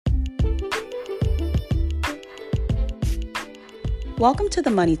Welcome to the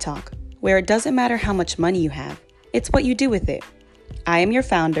Money Talk, where it doesn't matter how much money you have, it's what you do with it. I am your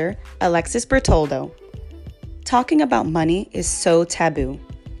founder, Alexis Bertoldo. Talking about money is so taboo.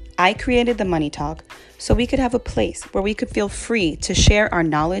 I created the Money Talk so we could have a place where we could feel free to share our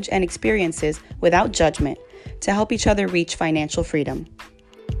knowledge and experiences without judgment to help each other reach financial freedom.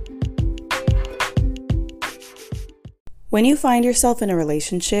 When you find yourself in a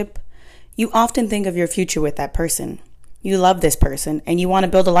relationship, you often think of your future with that person. You love this person and you want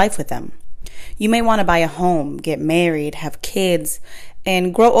to build a life with them. You may want to buy a home, get married, have kids,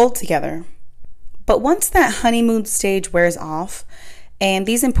 and grow old together. But once that honeymoon stage wears off and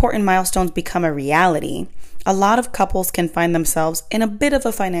these important milestones become a reality, a lot of couples can find themselves in a bit of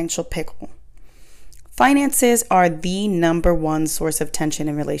a financial pickle. Finances are the number one source of tension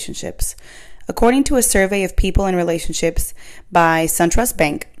in relationships. According to a survey of people in relationships by SunTrust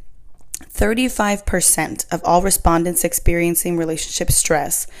Bank, 35% of all respondents experiencing relationship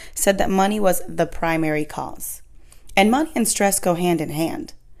stress said that money was the primary cause. And money and stress go hand in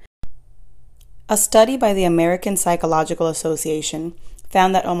hand. A study by the American Psychological Association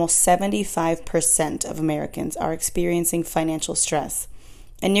found that almost 75% of Americans are experiencing financial stress,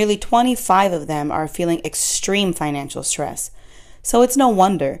 and nearly 25 of them are feeling extreme financial stress. So it's no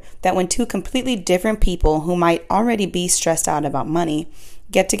wonder that when two completely different people who might already be stressed out about money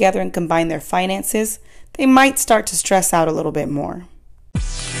get together and combine their finances, they might start to stress out a little bit more.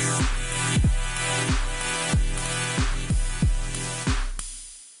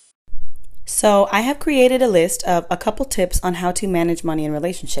 So I have created a list of a couple tips on how to manage money in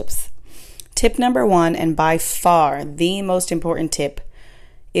relationships. Tip number 1, and by far the most important tip,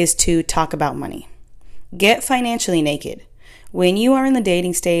 is to talk about money. Get financially naked. When you are in the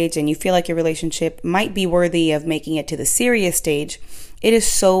dating stage and you feel like your relationship might be worthy of making it to the serious stage, it is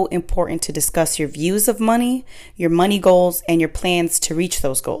so important to discuss your views of money, your money goals, and your plans to reach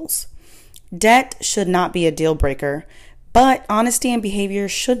those goals. Debt should not be a deal breaker, but honesty and behavior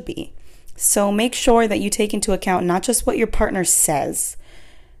should be. So make sure that you take into account not just what your partner says,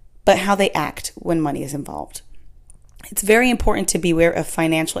 but how they act when money is involved. It's very important to be aware of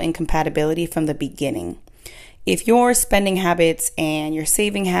financial incompatibility from the beginning. If your spending habits and your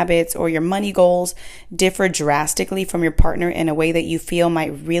saving habits or your money goals differ drastically from your partner in a way that you feel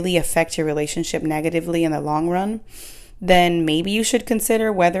might really affect your relationship negatively in the long run, then maybe you should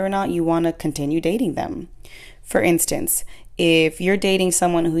consider whether or not you want to continue dating them. For instance, if you're dating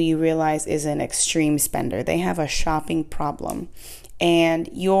someone who you realize is an extreme spender, they have a shopping problem, and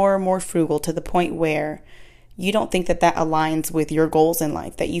you're more frugal to the point where you don't think that aligns with your goals in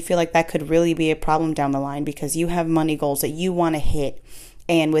life, that you feel like that could really be a problem down the line because you have money goals that you want to hit.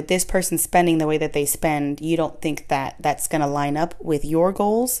 And with this person spending the way that they spend, you don't think that that's going to line up with your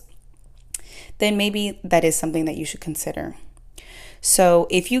goals, then maybe that is something that you should consider. So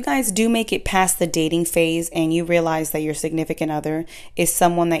if you guys do make it past the dating phase and you realize that your significant other is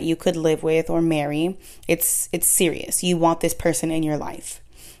someone that you could live with or marry, it's serious. You want this person in your life.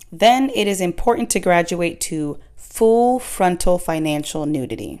 Then it is important to graduate to full frontal financial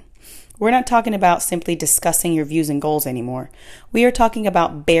nudity. We're not talking about simply discussing your views and goals anymore. We are talking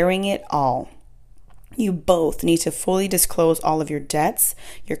about bearing it all. You both need to fully disclose all of your debts,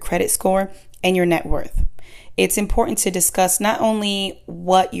 your credit score, and your net worth. It's important to discuss not only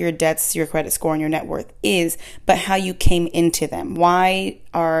what your debts, your credit score, and your net worth is, but how you came into them. Why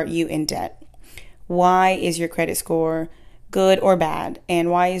are you in debt? Why is your credit score good or bad?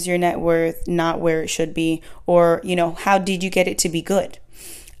 And why is your net worth not where it should be? Or, how did you get it to be good?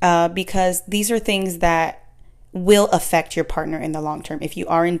 Because these are things that will affect your partner in the long term. If you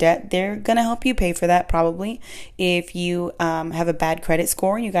are in debt, they're going to help you pay for that probably. If you have a bad credit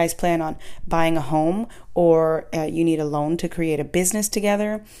score and you guys plan on buying a home, or you need a loan to create a business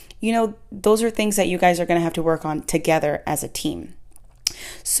together, those are things that you guys are going to have to work on together as a team.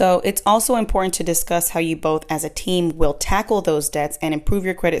 So it's also important to discuss how you both as a team will tackle those debts and improve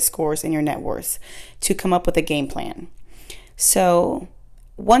your credit scores and your net worth to come up with a game plan. So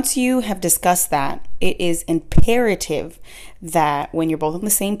once you have discussed that, it is imperative that when you're both on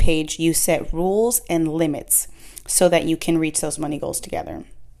the same page, you set rules and limits so that you can reach those money goals together.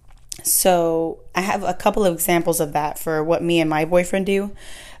 So I have a couple of examples of that for what me and my boyfriend do.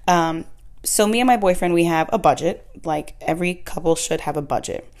 So me and my boyfriend, we have a budget, like every couple should have a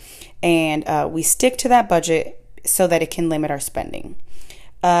budget. And we stick to that budget so that it can limit our spending.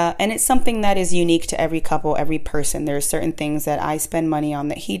 And it's something that is unique to every couple, every person. There's certain things that I spend money on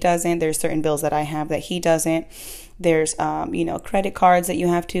that he doesn't. There's certain bills that I have that he doesn't. There's, credit cards that you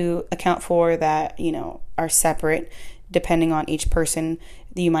have to account for that, are separate depending on each person.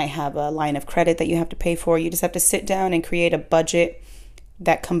 You might have a line of credit that you have to pay for. You just have to sit down and create a budget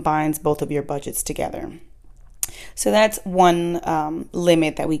that combines both of your budgets together. So that's one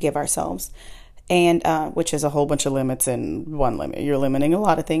limit that we give ourselves, and which is a whole bunch of limits in one limit. You're limiting a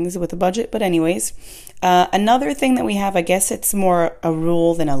lot of things with a budget. But anyways, another thing that we have, I guess it's more a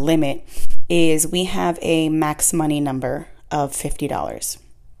rule than a limit, is we have a max money number of $50.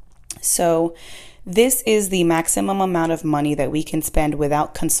 So this is the maximum amount of money that we can spend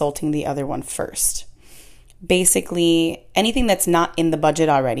without consulting the other one first. Basically, anything that's not in the budget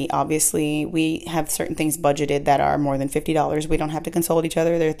already. Obviously, we have certain things budgeted that are more than $50. We don't have to consult each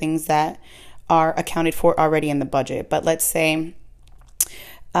other. There are things that are accounted for already in the budget. But let's say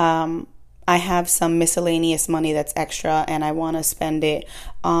I have some miscellaneous money that's extra and I want to spend it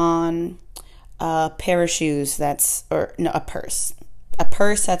on a pair of shoes a purse. A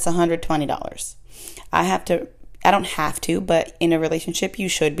purse that's $120. I don't have to, but in a relationship, you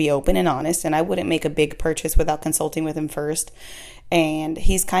should be open and honest. And I wouldn't make a big purchase without consulting with him first. And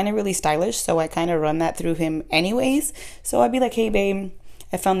he's kind of really stylish, so I kind of run that through him anyways. So I'd be like, hey, babe,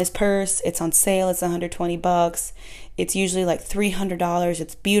 I found this purse. It's on sale. It's $120. It's usually like $300.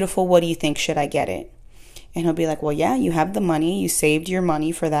 It's beautiful. What do you think? Should I get it? And he'll be like, well, yeah, you have the money. You saved your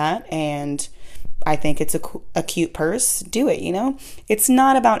money for that. And I think it's a cute purse. Do it, It's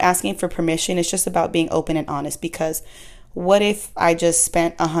not about asking for permission. It's just about being open and honest, because what if I just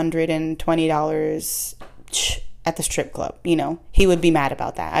spent $120 at the strip club? He would be mad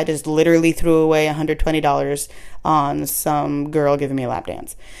about that. I just literally threw away $120 on some girl giving me a lap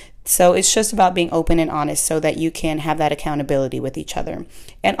dance. So it's just about being open and honest so that you can have that accountability with each other.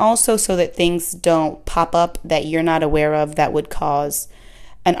 And also so that things don't pop up that you're not aware of that would cause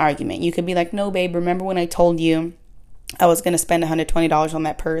an argument. You could be like, no, babe, remember when I told you I was going to spend $120 on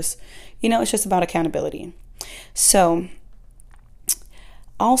that purse? It's just about accountability. So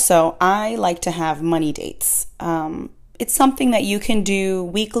also, I like to have money dates. It's something that you can do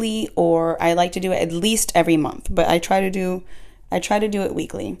weekly, or I like to do it at least every month, but I try to do it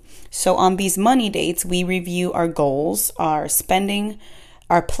weekly. So on these money dates, we review our goals, our spending,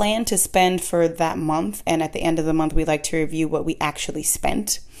 our plan to spend for that month. And at the end of the month, we like to review what we actually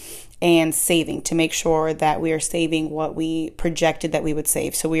spent, and saving to make sure that we are saving what we projected that we would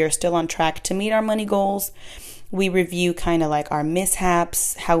save. So we are still on track to meet our money goals. We review kind of like our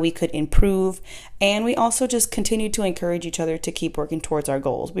mishaps, how we could improve. And we also just continue to encourage each other to keep working towards our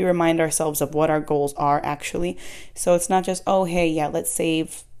goals. We remind ourselves of what our goals are actually. So it's not just, oh, hey, yeah, let's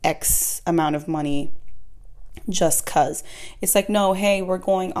save X amount of money just cuz. It's like, no, hey, we're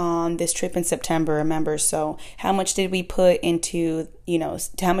going on this trip in September, remember? So how much did we put into,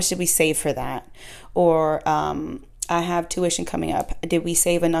 how much did we save for that? Or I have tuition coming up. Did we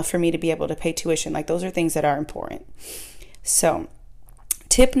save enough for me to be able to pay tuition? Like, those are things that are important. So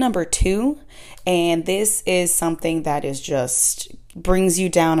tip number 2, and this is something that is just brings you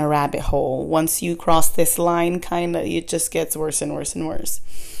down a rabbit hole. Once you cross this line, it just gets worse and worse and worse.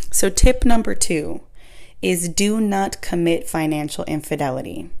 So tip number 2 is do not commit financial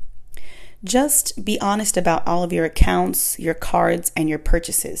infidelity. Just be honest about all of your accounts, your cards, and your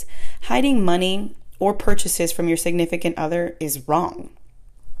purchases. Hiding money or purchases from your significant other is wrong.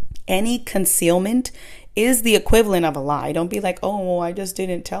 Any concealment is the equivalent of a lie. Don't be like, oh, I just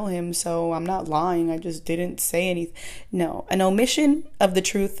didn't tell him, so I'm not lying. I just didn't say anything. No, an omission of the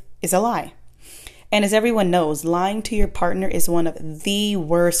truth is a lie. And as everyone knows, lying to your partner is one of the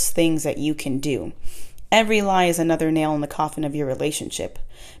worst things that you can do. Every lie is another nail in the coffin of your relationship,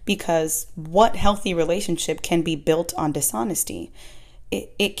 because what healthy relationship can be built on dishonesty?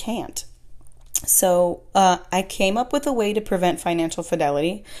 It can't. So I came up with a way to prevent financial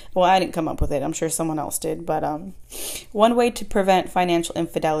fidelity. Well, I didn't come up with it. I'm sure someone else did. But one way to prevent financial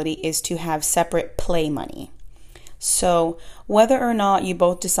infidelity is to have separate play money. So whether or not you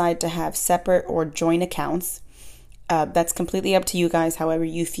both decide to have separate or joint accounts, that's completely up to you guys, however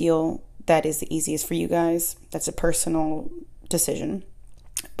you feel that is the easiest for you guys. That's a personal decision.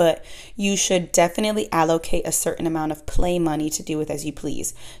 But you should definitely allocate a certain amount of play money to do with as you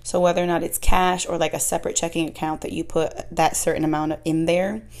please. So whether or not it's cash or like a separate checking account that you put that certain amount in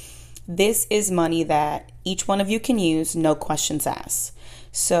there, this is money that each one of you can use, no questions asked.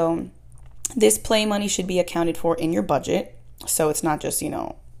 So this play money should be accounted for in your budget. So it's not just,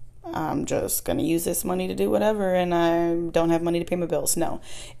 I'm just going to use this money to do whatever and I don't have money to pay my bills. No,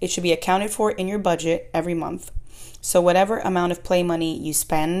 it should be accounted for in your budget every month. So whatever amount of play money you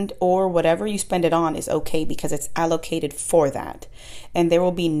spend or whatever you spend it on is okay, because it's allocated for that. And there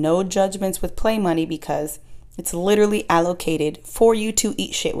will be no judgments with play money because it's literally allocated for you to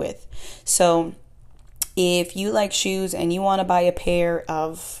eat shit with. So if you like shoes and you want to buy a pair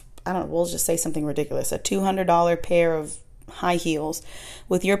of, we'll just say something ridiculous, a $200 pair of high heels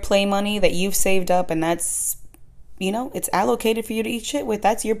with your play money that you've saved up, and that's, it's allocated for you to eat shit with.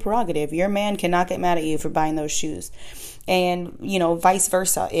 That's your prerogative. Your man cannot get mad at you for buying those shoes. And, vice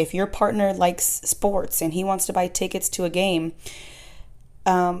versa. If your partner likes sports and he wants to buy tickets to a game,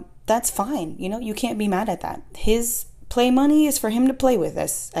 that's fine. You can't be mad at that. His play money is for him to play with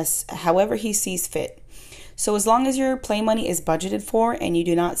as however he sees fit. So as long as your play money is budgeted for and you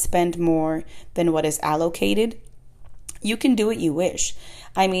do not spend more than what is allocated, you can do what you wish.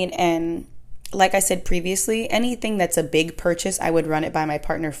 And like I said previously, anything that's a big purchase, I would run it by my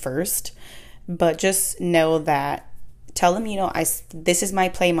partner first. But just know that, tell them, this is my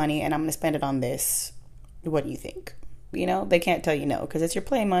play money and I'm going to spend it on this. What do you think? They can't tell you no because it's your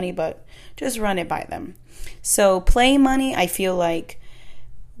play money, but just run it by them. So play money, I feel like,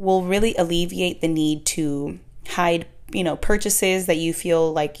 will really alleviate the need to hide, purchases that you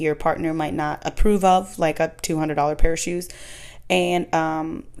feel like your partner might not approve of, like a $200 pair of shoes, and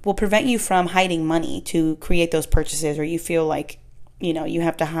will prevent you from hiding money to create those purchases, or you feel like, you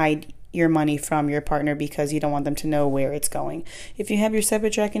have to hide your money from your partner because you don't want them to know where it's going. If you have your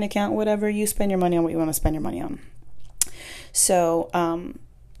separate checking account, whatever, you spend your money on what you want to spend your money on. So,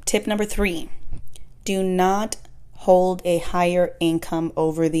 tip number 3, do not hold a higher income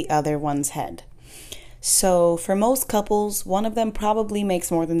over the other one's head. So for most couples, one of them probably makes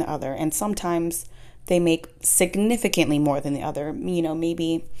more than the other, and sometimes they make significantly more than the other.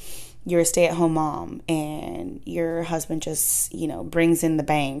 Maybe you're a stay-at-home mom and your husband just, brings in the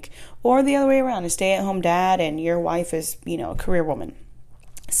bank, or the other way around, a stay-at-home dad and your wife is, a career woman.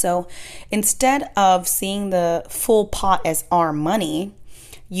 So instead of seeing the full pot as our money,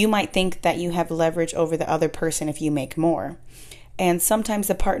 you might think that you have leverage over the other person if you make more. And sometimes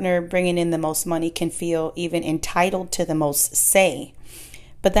the partner bringing in the most money can feel even entitled to the most say.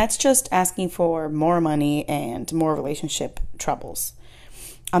 But that's just asking for more money and more relationship troubles.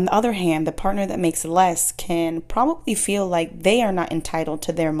 On the other hand, the partner that makes less can probably feel like they are not entitled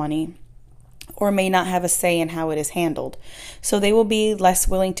to their money, or may not have a say in how it is handled. So they will be less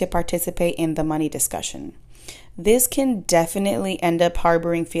willing to participate in the money discussion. This can definitely end up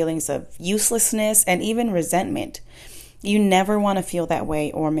harboring feelings of uselessness and even resentment. You never want to feel that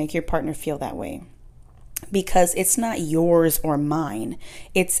way or make your partner feel that way, because it's not yours or mine,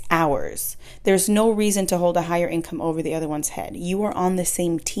 it's ours. There's no reason to hold a higher income over the other one's head. You are on the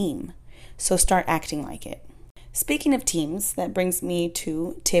same team, so start acting like it. Speaking of teams, that brings me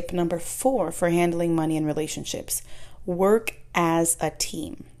to tip number 4 for handling money in relationships. Work as a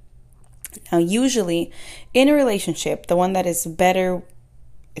team. Now, usually in a relationship, the one that is better,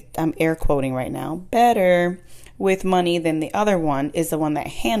 I'm air quoting right now, better with money than the other one is the one that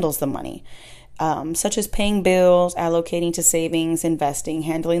handles the money, such as paying bills, allocating to savings, investing,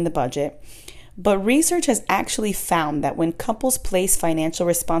 handling the budget. But research has actually found that when couples place financial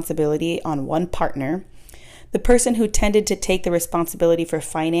responsibility on one partner, the person who tended to take the responsibility for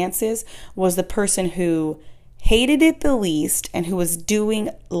finances was the person who hated it the least and who was doing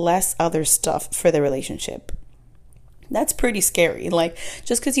less other stuff for the relationship. That's pretty scary. Like,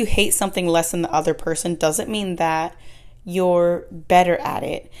 just because you hate something less than the other person doesn't mean that you're better at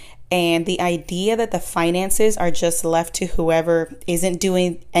it. And the idea that the finances are just left to whoever isn't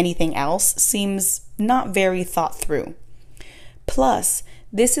doing anything else seems not very thought through. Plus,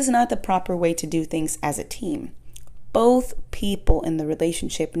 this is not the proper way to do things as a team. Both people in the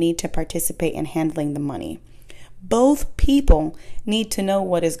relationship need to participate in handling the money. Both people need to know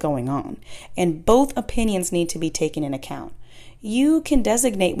what is going on, and both opinions need to be taken in account. You can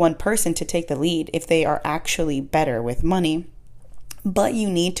designate one person to take the lead if they are actually better with money, but you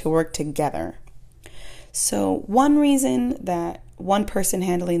need to work together. So one reason that one person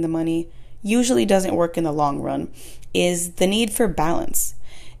handling the money usually doesn't work in the long run is the need for balance.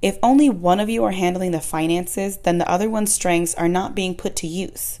 If only one of you are handling the finances, then the other one's strengths are not being put to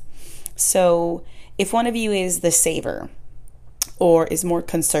use. So if one of you is the saver or is more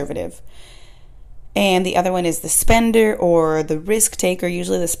conservative, and the other one is the spender or the risk taker,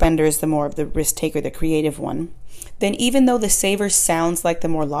 usually the spender is the more of the risk taker, the creative one, then even though the saver sounds like the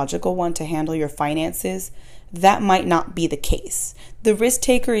more logical one to handle your finances, that might not be the case. The risk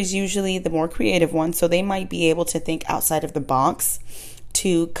taker is usually the more creative one, so they might be able to think outside of the box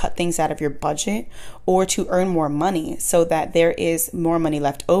to cut things out of your budget or to earn more money so that there is more money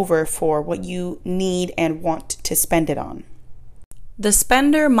left over for what you need and want to spend it on. The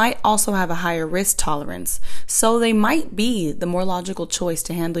spender might also have a higher risk tolerance, so they might be the more logical choice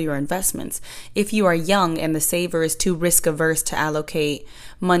to handle your investments if you are young and the saver is too risk averse to allocate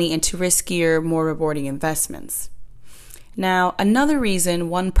money into riskier, more rewarding investments. Now, another reason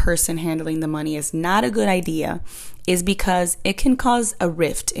one person handling the money is not a good idea is because it can cause a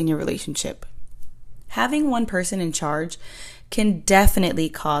rift in your relationship. Having one person in charge can definitely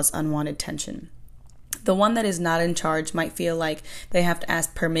cause unwanted tension. The one that is not in charge might feel like they have to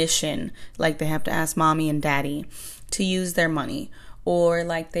ask permission, like they have to ask mommy and daddy to use their money, or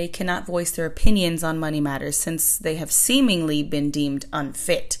like they cannot voice their opinions on money matters since they have seemingly been deemed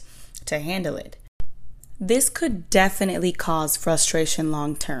unfit to handle it. This could definitely cause frustration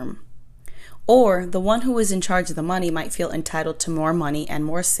long term. Or the one who is in charge of the money might feel entitled to more money and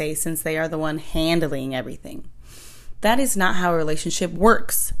more say since they are the one handling everything. That is not how a relationship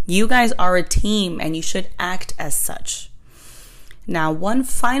works. You guys are a team and you should act as such. Now, one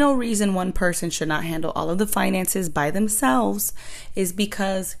final reason one person should not handle all of the finances by themselves is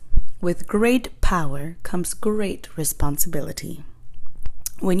because with great power comes great responsibility.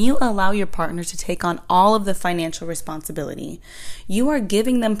 When you allow your partner to take on all of the financial responsibility, you are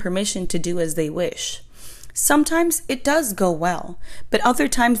giving them permission to do as they wish. Sometimes it does go well, but other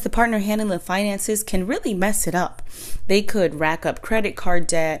times the partner handling the finances can really mess it up. They could rack up credit card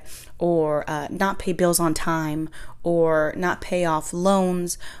debt or not pay bills on time or not pay off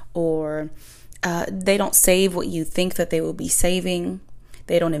loans or they don't save what you think that they will be saving.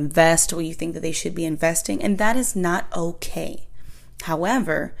 They don't invest what you think that they should be investing, and that is not okay.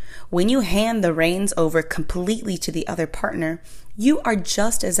 However, when you hand the reins over completely to the other partner, you are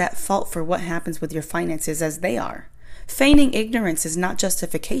just as at fault for what happens with your finances as they are. Feigning ignorance is not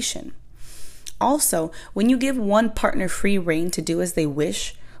justification. Also, when you give one partner free rein to do as they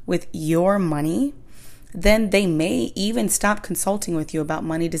wish with your money, then they may even stop consulting with you about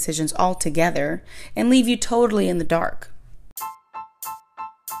money decisions altogether and leave you totally in the dark.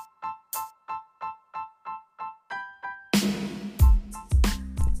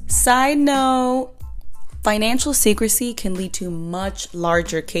 Side note, financial secrecy can lead to much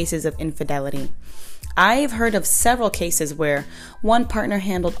larger cases of infidelity. I've heard of several cases where one partner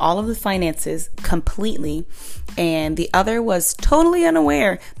handled all of the finances completely and the other was totally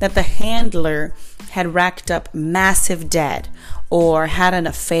unaware that the handler had racked up massive debt or had an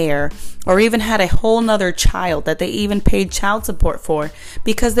affair or even had a whole nother child that they even paid child support for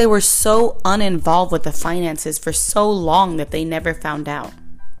because they were so uninvolved with the finances for so long that they never found out.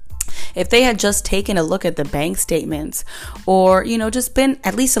 If they had just taken a look at the bank statements or, just been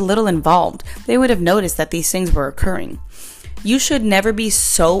at least a little involved, they would have noticed that these things were occurring. You should never be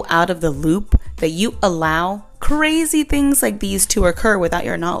so out of the loop that you allow crazy things like these to occur without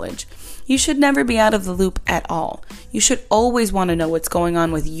your knowledge. You should never be out of the loop at all. You should always want to know what's going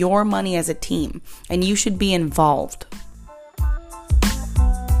on with your money as a team, and you should be involved.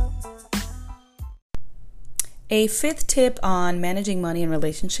 A fifth tip on managing money in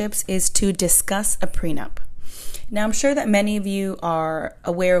relationships is to discuss a prenup. Now, I'm sure that many of you are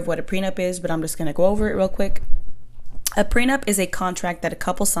aware of what a prenup is, but I'm just going to go over it real quick. A prenup is a contract that a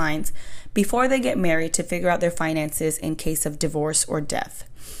couple signs before they get married to figure out their finances in case of divorce or death.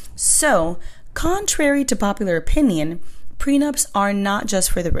 So, contrary to popular opinion, prenups are not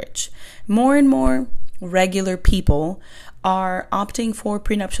just for the rich. More and more regular people are opting for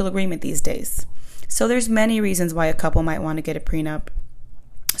prenuptial agreement these days. So there's many reasons why a couple might want to get a prenup.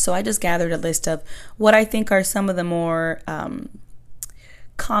 So I just gathered a list of what I think are some of the more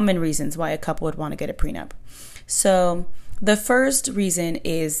common reasons why a couple would want to get a prenup. So the first reason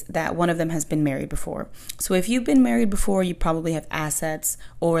is that one of them has been married before. So if you've been married before, you probably have assets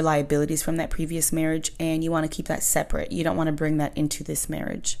or liabilities from that previous marriage, and you want to keep that separate. You don't want to bring that into this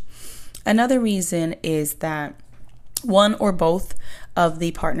marriage. Another reason is that one or both of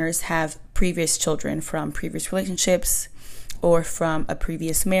the partners have previous children from previous relationships or from a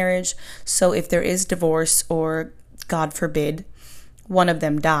previous marriage. So if there is divorce or, God forbid, one of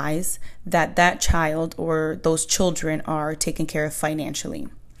them dies, that child or those children are taken care of financially.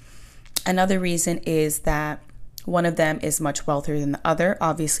 Another reason is that one of them is much wealthier than the other.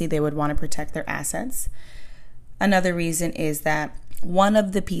 Obviously, they would want to protect their assets. Another reason is that one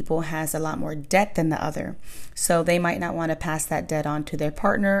of the people has a lot more debt than the other. So they might not want to pass that debt on to their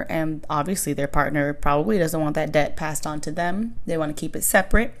partner. And obviously their partner probably doesn't want that debt passed on to them. They want to keep it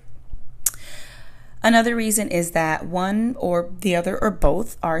separate. Another reason is that one or the other or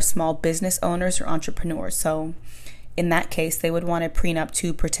both are small business owners or entrepreneurs. So in that case, they would want a prenup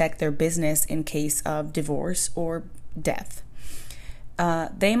to protect their business in case of divorce or death.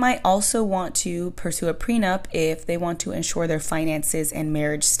 They might also want to pursue a prenup if they want to ensure their finances and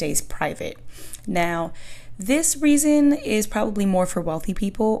marriage stays private. Now, this reason is probably more for wealthy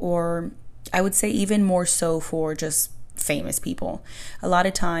people, or I would say even more so for just famous people. A lot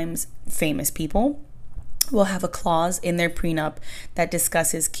of times, famous people will have a clause in their prenup that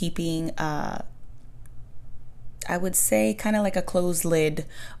discusses keeping, I would say, kind of like a closed lid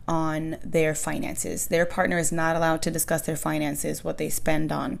on their finances. Their partner is not allowed to discuss their finances, what they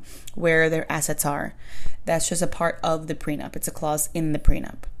spend on, where their assets are. That's just a part of the prenup. It's a clause in the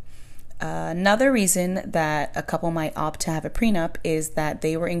prenup. Another reason that a couple might opt to have a prenup is that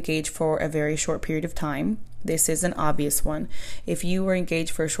they were engaged for a very short period of time. This is an obvious one. If you were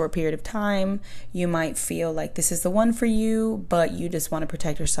engaged for a short period of time, you might feel like this is the one for you, but you just want to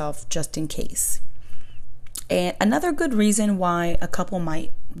protect yourself just in case. And another good reason why a couple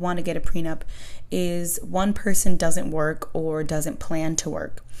might want to get a prenup is one person doesn't work or doesn't plan to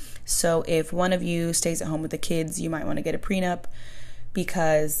work. So if one of you stays at home with the kids, you might want to get a prenup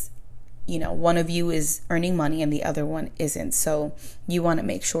because, one of you is earning money and the other one isn't. So you want to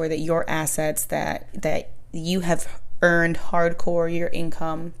make sure that your assets that you have earned hardcore, your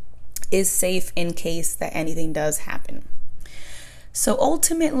income, is safe in case that anything does happen. So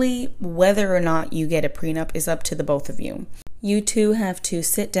ultimately, whether or not you get a prenup is up to the both of you. You two have to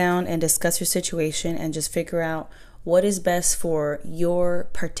sit down and discuss your situation and just figure out what is best for your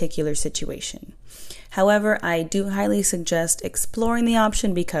particular situation. However, I do highly suggest exploring the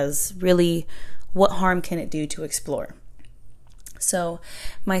option because really, what harm can it do to explore? So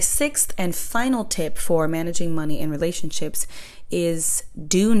my sixth and final tip for managing money in relationships is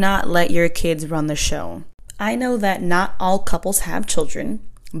do not let your kids run the show. I know that not all couples have children,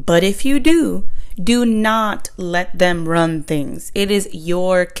 but if you do not let them run things. It is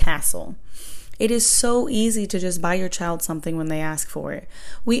your castle. It is so easy to just buy your child something when they ask for it.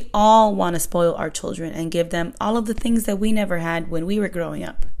 We all want to spoil our children and give them all of the things that we never had when we were growing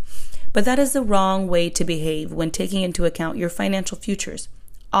up. But that is the wrong way to behave when taking into account your financial futures,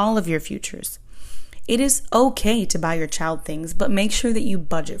 all of your futures. It is okay to buy your child things, but make sure that you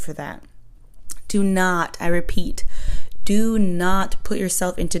budget for that. Do not, I repeat, do not put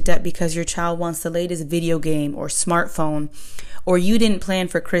yourself into debt because your child wants the latest video game or smartphone, or you didn't plan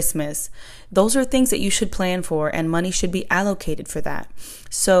for Christmas. Those are things that you should plan for, and money should be allocated for that.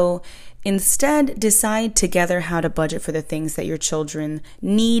 So instead, decide together how to budget for the things that your children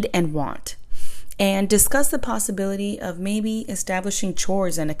need and want. And discuss the possibility of maybe establishing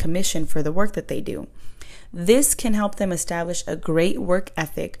chores and a commission for the work that they do. This can help them establish a great work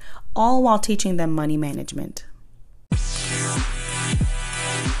ethic, all while teaching them money management.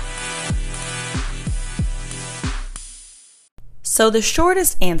 So the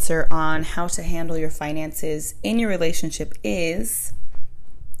shortest answer on how to handle your finances in your relationship is,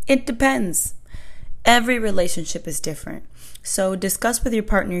 it depends. Every relationship is different. So discuss with your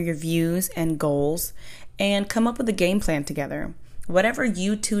partner your views and goals and come up with a game plan together. Whatever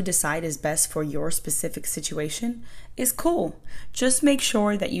you two decide is best for your specific situation is cool. Just make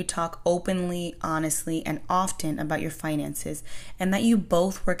sure that you talk openly, honestly, and often about your finances and that you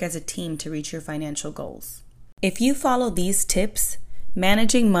both work as a team to reach your financial goals. If you follow these tips,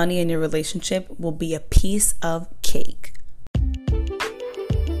 managing money in your relationship will be a piece of cake.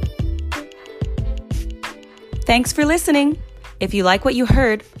 Thanks for listening. If you like what you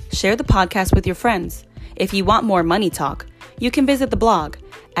heard, share the podcast with your friends. If you want more money talk, you can visit the blog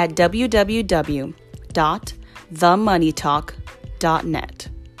at www.themoneytalk.net.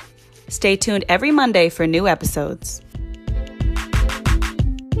 Stay tuned every Monday for new episodes.